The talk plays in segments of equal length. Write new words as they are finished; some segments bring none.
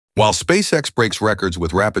While SpaceX breaks records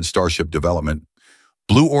with rapid Starship development,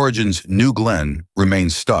 Blue Origin's New Glenn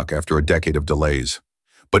remains stuck after a decade of delays.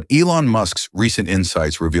 But Elon Musk's recent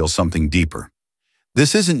insights reveal something deeper.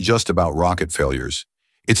 This isn't just about rocket failures.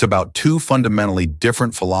 It's about two fundamentally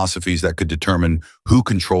different philosophies that could determine who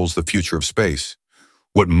controls the future of space.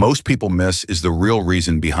 What most people miss is the real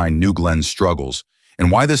reason behind New Glenn's struggles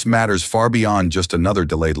and why this matters far beyond just another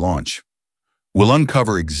delayed launch. We'll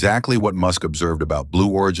uncover exactly what Musk observed about Blue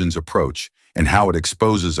Origin's approach and how it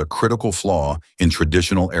exposes a critical flaw in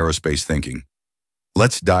traditional aerospace thinking.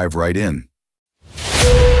 Let's dive right in.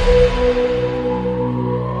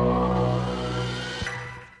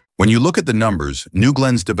 When you look at the numbers, New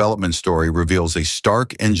Glenn's development story reveals a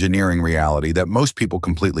stark engineering reality that most people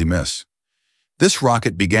completely miss. This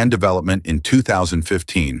rocket began development in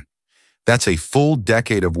 2015. That's a full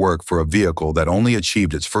decade of work for a vehicle that only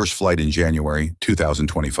achieved its first flight in January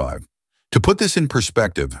 2025. To put this in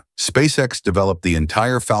perspective, SpaceX developed the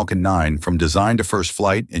entire Falcon 9 from design to first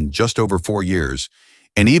flight in just over 4 years,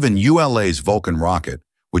 and even ULA's Vulcan rocket,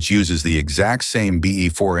 which uses the exact same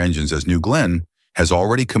BE-4 engines as New Glenn, has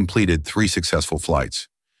already completed 3 successful flights.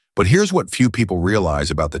 But here's what few people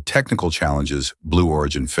realize about the technical challenges Blue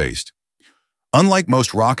Origin faced. Unlike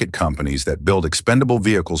most rocket companies that build expendable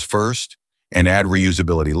vehicles first and add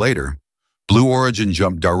reusability later, Blue Origin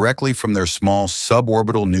jumped directly from their small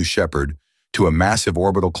suborbital New Shepard to a massive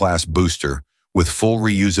orbital-class booster with full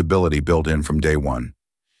reusability built in from day one.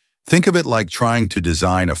 Think of it like trying to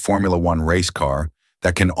design a Formula One race car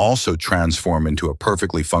that can also transform into a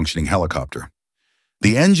perfectly functioning helicopter.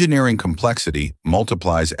 The engineering complexity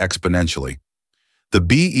multiplies exponentially. The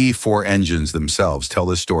BE-4 engines themselves tell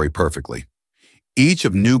this story perfectly. Each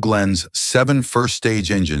of New Glenn's 7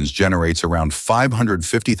 first-stage engines generates around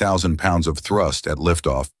 550,000 pounds of thrust at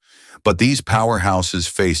liftoff, but these powerhouses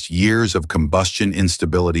faced years of combustion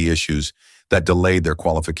instability issues that delayed their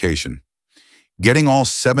qualification. Getting all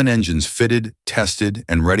 7 engines fitted, tested,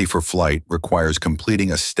 and ready for flight requires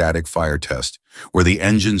completing a static fire test, where the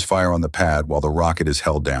engines fire on the pad while the rocket is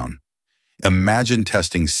held down. Imagine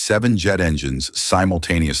testing 7 jet engines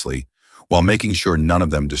simultaneously while making sure none of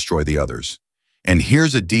them destroy the others. And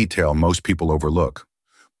here's a detail most people overlook.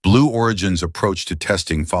 Blue Origin's approach to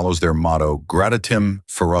testing follows their motto, gradatim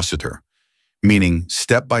ferociter, meaning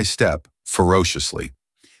step by step, ferociously.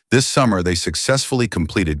 This summer, they successfully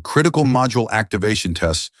completed critical module activation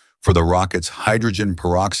tests for the rocket's hydrogen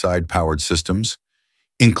peroxide-powered systems,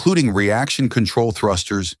 including reaction control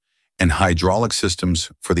thrusters and hydraulic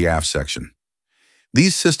systems for the aft section.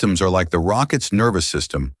 These systems are like the rocket's nervous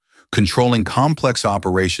system, controlling complex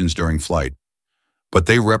operations during flight. But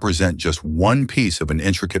they represent just one piece of an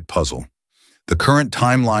intricate puzzle. The current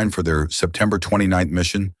timeline for their September 29th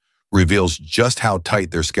mission reveals just how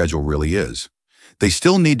tight their schedule really is. They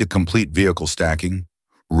still need to complete vehicle stacking,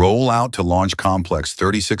 roll out to Launch Complex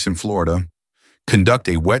 36 in Florida, conduct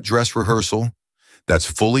a wet dress rehearsal that's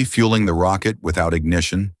fully fueling the rocket without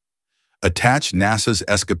ignition, attach NASA's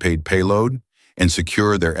Escapade payload, and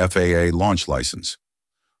secure their FAA launch license.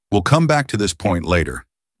 We'll come back to this point later.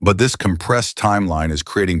 But this compressed timeline is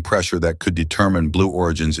creating pressure that could determine Blue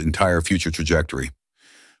Origin's entire future trajectory.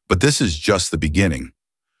 But this is just the beginning.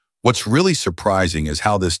 What's really surprising is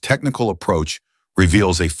how this technical approach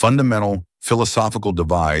reveals a fundamental philosophical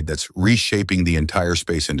divide that's reshaping the entire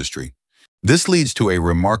space industry. This leads to a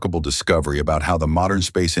remarkable discovery about how the modern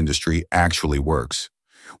space industry actually works.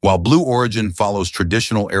 While Blue Origin follows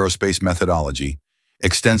traditional aerospace methodology,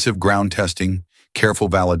 extensive ground testing, careful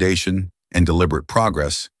validation, and deliberate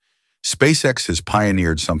progress, SpaceX has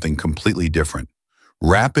pioneered something completely different.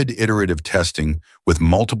 Rapid iterative testing with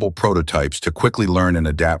multiple prototypes to quickly learn and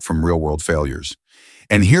adapt from real-world failures.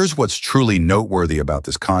 And here's what's truly noteworthy about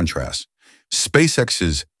this contrast.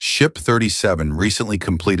 SpaceX's Ship 37 recently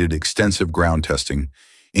completed extensive ground testing,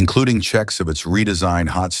 including checks of its redesigned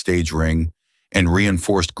hot stage ring and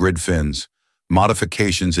reinforced grid fins,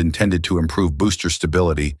 modifications intended to improve booster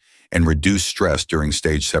stability and reduce stress during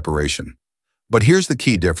stage separation. But here's the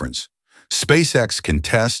key difference. SpaceX can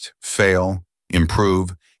test, fail,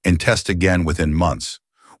 improve, and test again within months,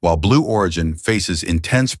 while Blue Origin faces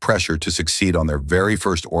intense pressure to succeed on their very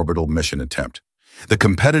first orbital mission attempt. The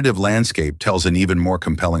competitive landscape tells an even more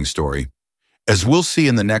compelling story. As we'll see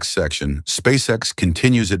in the next section, SpaceX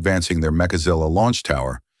continues advancing their Mechazilla launch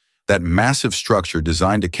tower, that massive structure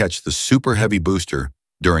designed to catch the super heavy booster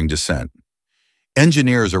during descent.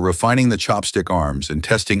 Engineers are refining the chopstick arms and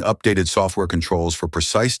testing updated software controls for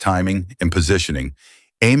precise timing and positioning,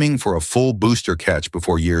 aiming for a full booster catch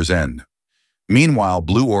before year's end. Meanwhile,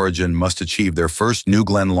 Blue Origin must achieve their first New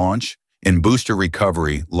Glenn launch and booster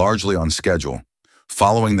recovery largely on schedule,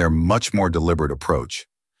 following their much more deliberate approach.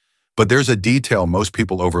 But there's a detail most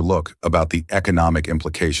people overlook about the economic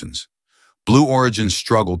implications. Blue Origin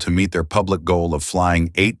struggled to meet their public goal of flying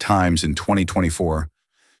 8 times in 2024,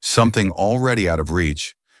 something already out of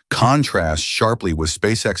reach, contrasts sharply with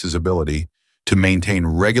SpaceX's ability to maintain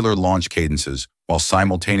regular launch cadences while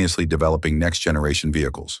simultaneously developing next-generation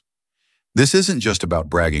vehicles. This isn't just about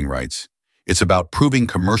bragging rights. It's about proving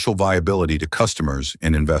commercial viability to customers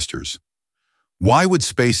and investors. Why would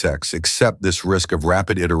SpaceX accept this risk of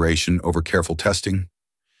rapid iteration over careful testing?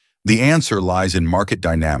 The answer lies in market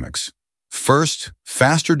dynamics. First,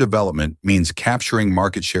 faster development means capturing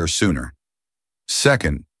market share sooner.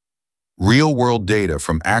 Second, real-world data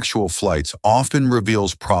from actual flights often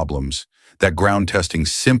reveals problems that ground testing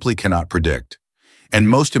simply cannot predict. And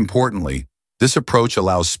most importantly, this approach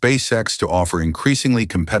allows SpaceX to offer increasingly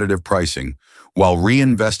competitive pricing while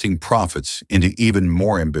reinvesting profits into even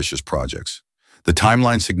more ambitious projects. The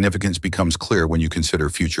timeline significance becomes clear when you consider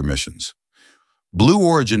future missions. Blue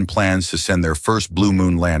Origin plans to send their first Blue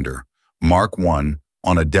Moon lander, Mark 1,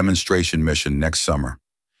 on a demonstration mission next summer.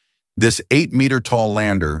 This 8-meter-tall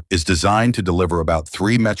lander is designed to deliver about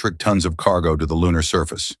 3 metric tons of cargo to the lunar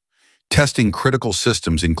surface, testing critical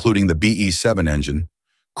systems including the BE-7 engine,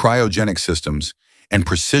 cryogenic systems, and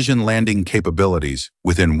precision landing capabilities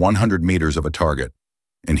within 100 meters of a target.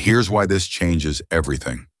 And here's why this changes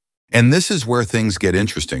everything. And this is where things get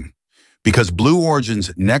interesting, because Blue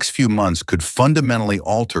Origin's next few months could fundamentally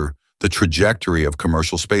alter the trajectory of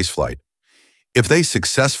commercial spaceflight. If they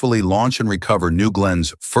successfully launch and recover New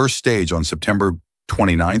Glenn's first stage on September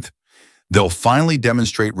 29th, they'll finally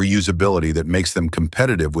demonstrate reusability that makes them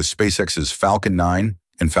competitive with SpaceX's Falcon 9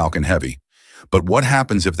 and Falcon Heavy. But what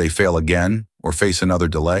happens if they fail again or face another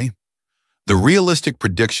delay? The realistic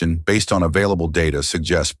prediction based on available data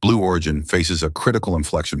suggests Blue Origin faces a critical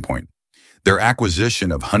inflection point. Their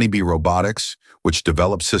acquisition of Honeybee Robotics, which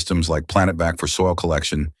develops systems like PlanetVac for soil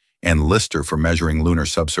collection and Lister for measuring lunar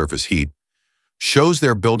subsurface heat, shows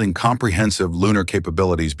they're building comprehensive lunar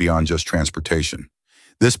capabilities beyond just transportation.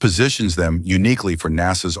 This positions them uniquely for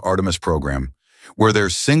NASA's Artemis program, where their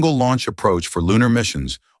single-launch approach for lunar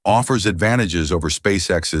missions offers advantages over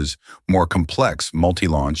SpaceX's more complex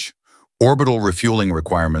multi-launch, orbital refueling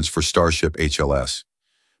requirements for Starship HLS.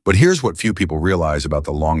 But here's what few people realize about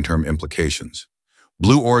the long-term implications.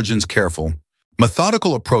 Blue Origin's careful,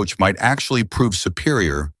 methodical approach might actually prove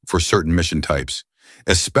superior for certain mission types,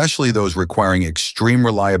 especially those requiring extreme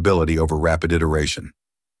reliability over rapid iteration.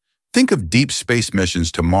 Think of deep space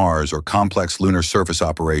missions to Mars or complex lunar surface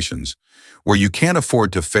operations, where you can't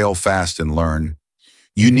afford to fail fast and learn.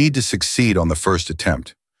 You need to succeed on the first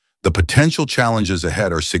attempt. The potential challenges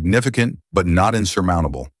ahead are significant but not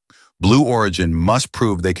insurmountable. Blue Origin must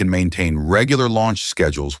prove they can maintain regular launch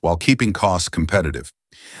schedules while keeping costs competitive.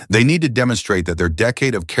 They need to demonstrate that their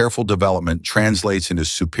decade of careful development translates into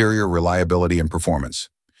superior reliability and performance.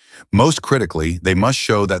 Most critically, they must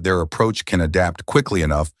show that their approach can adapt quickly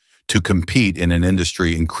enough to compete in an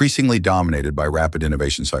industry increasingly dominated by rapid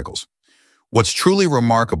innovation cycles. What's truly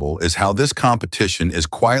remarkable is how this competition is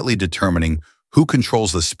quietly determining who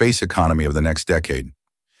controls the space economy of the next decade.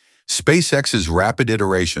 SpaceX's rapid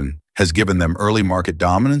iteration has given them early market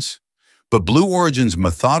dominance, but Blue Origin's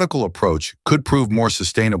methodical approach could prove more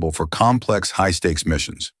sustainable for complex, high-stakes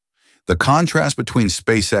missions. The contrast between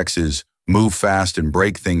SpaceX's move fast and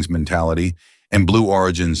break things mentality and Blue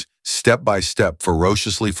Origin's step-by-step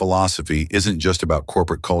ferociously philosophy isn't just about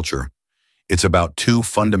corporate culture. It's about two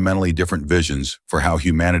fundamentally different visions for how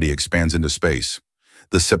humanity expands into space.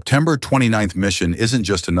 The September 29th mission isn't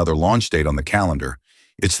just another launch date on the calendar.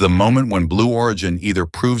 It's the moment when Blue Origin either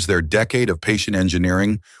proves their decade of patient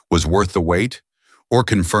engineering was worth the wait, or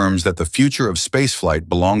confirms that the future of spaceflight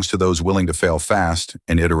belongs to those willing to fail fast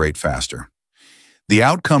and iterate faster. The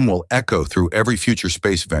outcome will echo through every future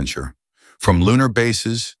space venture, from lunar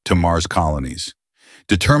bases to Mars colonies,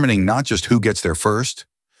 determining not just who gets there first,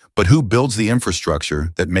 but who builds the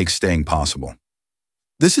infrastructure that makes staying possible.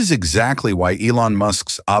 This is exactly why Elon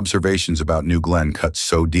Musk's observations about New Glenn cut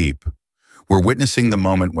so deep. We're witnessing the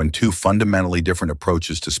moment when two fundamentally different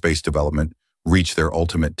approaches to space development reach their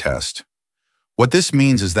ultimate test. What this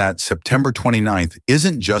means is that September 29th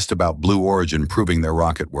isn't just about Blue Origin proving their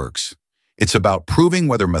rocket works. It's about proving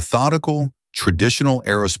whether methodical, traditional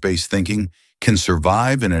aerospace thinking can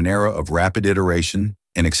survive in an era of rapid iteration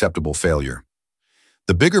and acceptable failure.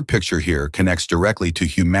 The bigger picture here connects directly to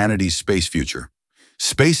humanity's space future.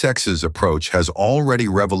 SpaceX's approach has already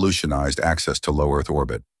revolutionized access to low Earth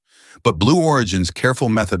orbit, but Blue Origin's careful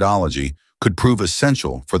methodology could prove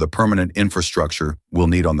essential for the permanent infrastructure we'll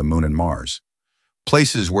need on the Moon and Mars.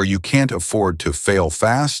 places where you can't afford to fail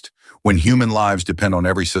fast when human lives depend on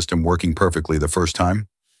every system working perfectly the first time.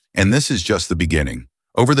 And this is just the beginning.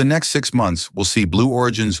 Over the next 6 months, we'll see Blue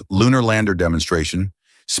Origin's lunar lander demonstration,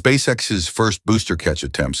 SpaceX's first booster catch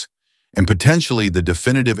attempts, and potentially the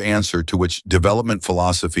definitive answer to which development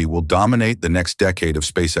philosophy will dominate the next decade of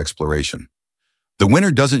space exploration. The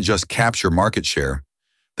winner doesn't just capture market share,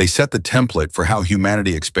 they set the template for how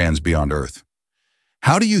humanity expands beyond Earth.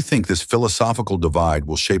 How do you think this philosophical divide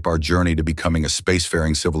will shape our journey to becoming a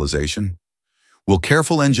spacefaring civilization? Will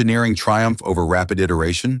careful engineering triumph over rapid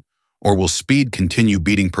iteration, or will speed continue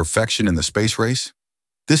beating perfection in the space race?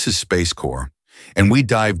 This is Space Core, and we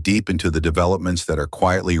dive deep into the developments that are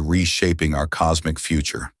quietly reshaping our cosmic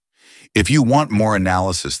future. If you want more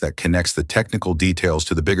analysis that connects the technical details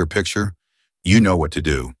to the bigger picture, you know what to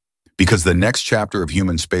do, because the next chapter of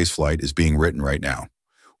human spaceflight is being written right now,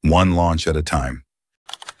 one launch at a time.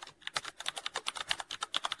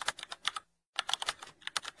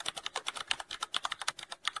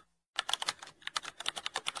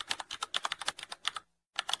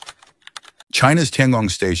 China's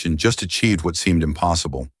Tiangong station just achieved what seemed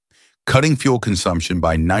impossible, cutting fuel consumption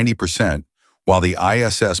by 90% while the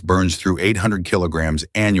ISS burns through 800 kilograms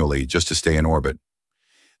annually just to stay in orbit.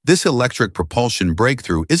 This electric propulsion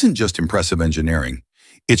breakthrough isn't just impressive engineering,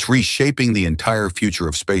 it's reshaping the entire future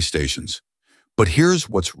of space stations. But here's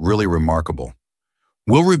what's really remarkable.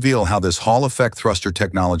 We'll reveal how this Hall effect thruster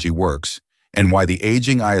technology works and why the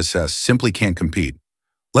aging ISS simply can't compete.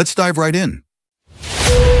 Let's dive right in.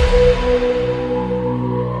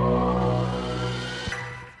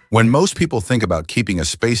 When most people think about keeping a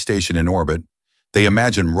space station in orbit, they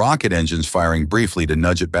imagine rocket engines firing briefly to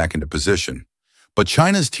nudge it back into position. But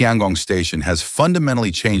China's Tiangong station has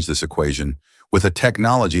fundamentally changed this equation with a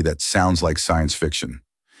technology that sounds like science fiction.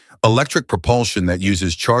 Electric propulsion that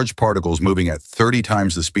uses charged particles moving at 30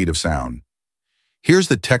 times the speed of sound. Here's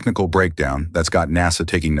the technical breakdown that's got NASA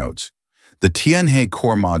taking notes. The Tianhe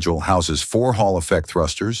core module houses 4 Hall effect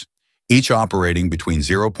thrusters, each operating between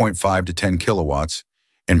 0.5 to 10 kilowatts,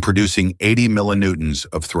 and producing 80 millinewtons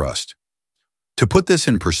of thrust. To put this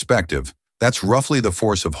in perspective, that's roughly the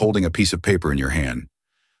force of holding a piece of paper in your hand.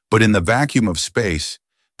 But in the vacuum of space,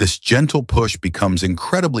 this gentle push becomes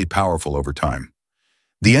incredibly powerful over time.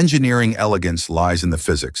 The engineering elegance lies in the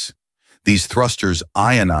physics. These thrusters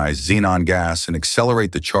ionize xenon gas and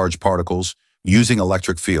accelerate the charged particles using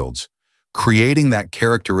electric fields, creating that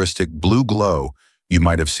characteristic blue glow you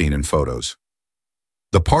might have seen in photos.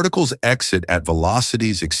 The particles exit at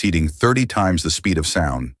velocities exceeding 30 times the speed of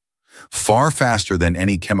sound, far faster than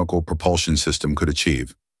any chemical propulsion system could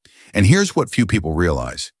achieve. And here's what few people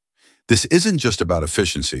realize. This isn't just about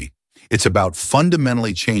efficiency, it's about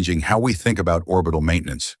fundamentally changing how we think about orbital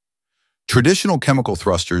maintenance. Traditional chemical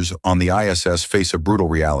thrusters on the ISS face a brutal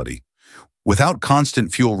reality. Without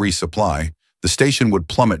constant fuel resupply, the station would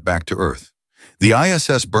plummet back to Earth. The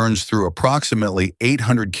ISS burns through approximately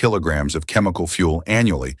 800 kilograms of chemical fuel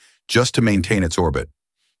annually just to maintain its orbit.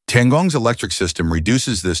 Tiangong's electric system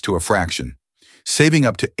reduces this to a fraction, saving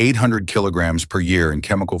up to 800 kilograms per year in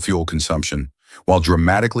chemical fuel consumption while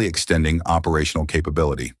dramatically extending operational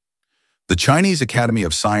capability. The Chinese Academy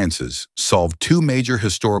of Sciences solved 2 major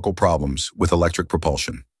historical problems with electric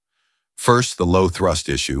propulsion. First, the low thrust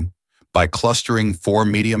issue, by clustering 4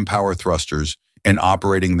 medium power thrusters and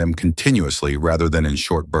operating them continuously rather than in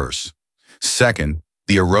short bursts. Second,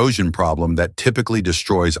 the erosion problem that typically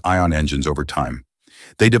destroys ion engines over time.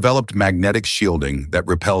 They developed magnetic shielding that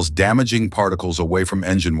repels damaging particles away from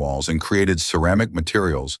engine walls and created ceramic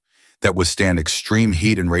materials that withstand extreme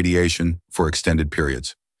heat and radiation for extended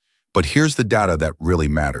periods. But here's the data that really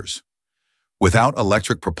matters. Without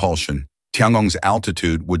electric propulsion, Tiangong's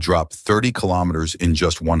altitude would drop 30 kilometers in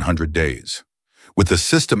just 100 days. With the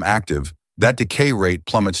system active, that decay rate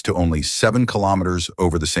plummets to only 7 kilometers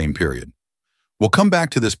over the same period. We'll come back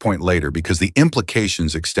to this point later because the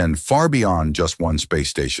implications extend far beyond just one space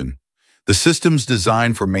station. The system's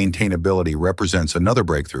design for maintainability represents another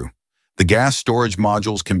breakthrough. The gas storage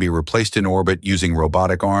modules can be replaced in orbit using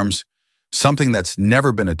robotic arms, something that's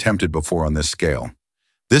never been attempted before on this scale.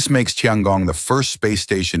 This makes Tiangong the first space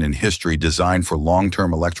station in history designed for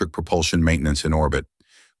long-term electric propulsion maintenance in orbit.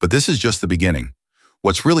 But this is just the beginning.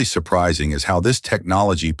 What's really surprising is how this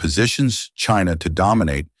technology positions China to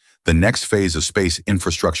dominate the next phase of space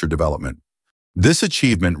infrastructure development. This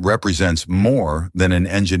achievement represents more than an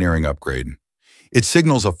engineering upgrade. It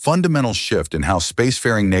signals a fundamental shift in how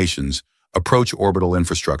spacefaring nations approach orbital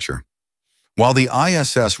infrastructure. While the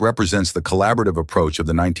ISS represents the collaborative approach of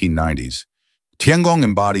the 1990s, Tiangong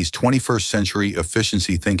embodies 21st century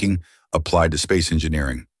efficiency thinking applied to space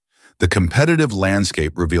engineering. The competitive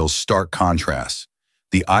landscape reveals stark contrasts.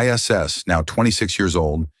 The ISS, now 26 years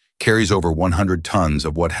old, carries over 100 tons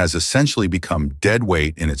of what has essentially become dead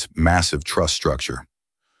weight in its massive truss structure.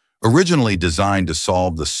 Originally designed to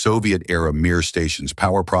solve the Soviet-era Mir station's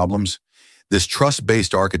power problems, this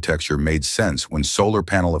truss-based architecture made sense when solar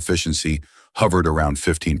panel efficiency hovered around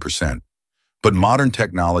 15%. But modern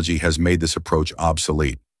technology has made this approach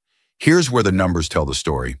obsolete. Here's where the numbers tell the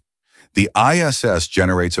story. The ISS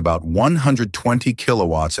generates about 120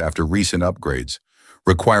 kilowatts after recent upgrades,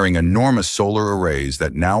 requiring enormous solar arrays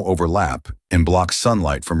that now overlap and block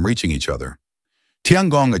sunlight from reaching each other.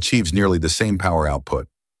 Tiangong achieves nearly the same power output,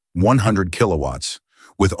 100 kilowatts,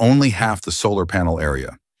 with only half the solar panel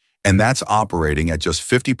area, and that's operating at just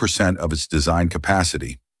 50% of its design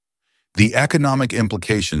capacity. The economic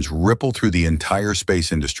implications ripple through the entire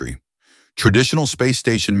space industry. Traditional space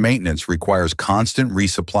station maintenance requires constant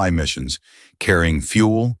resupply missions, carrying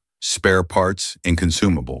fuel, spare parts, and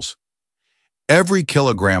consumables. Every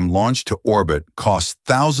kilogram launched to orbit costs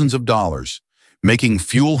thousands of dollars, making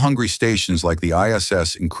fuel-hungry stations like the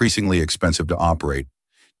ISS increasingly expensive to operate.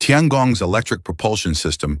 Tiangong's electric propulsion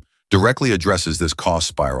system directly addresses this cost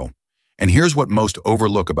spiral. And here's what most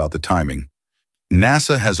overlook about the timing.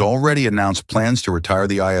 NASA has already announced plans to retire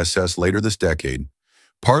the ISS later this decade,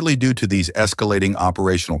 partly due to these escalating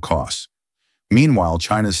operational costs. Meanwhile,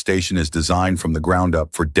 China's station is designed from the ground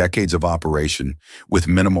up for decades of operation with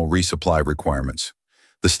minimal resupply requirements.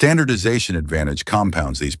 The standardization advantage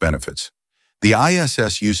compounds these benefits. The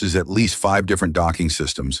ISS uses at least 5 different docking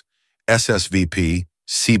systems, SSVP,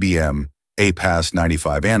 CBM, APAS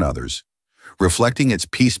 95, and others, reflecting its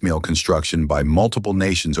piecemeal construction by multiple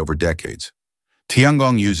nations over decades.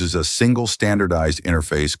 Tiangong uses a single standardized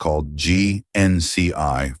interface called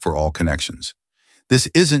GNCI for all connections. This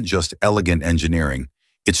isn't just elegant engineering,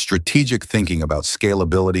 it's strategic thinking about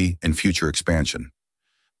scalability and future expansion.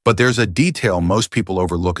 But there's a detail most people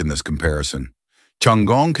overlook in this comparison.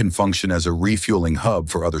 Tiangong can function as a refueling hub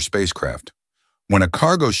for other spacecraft. When a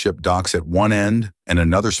cargo ship docks at one end and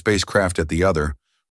another spacecraft at the other,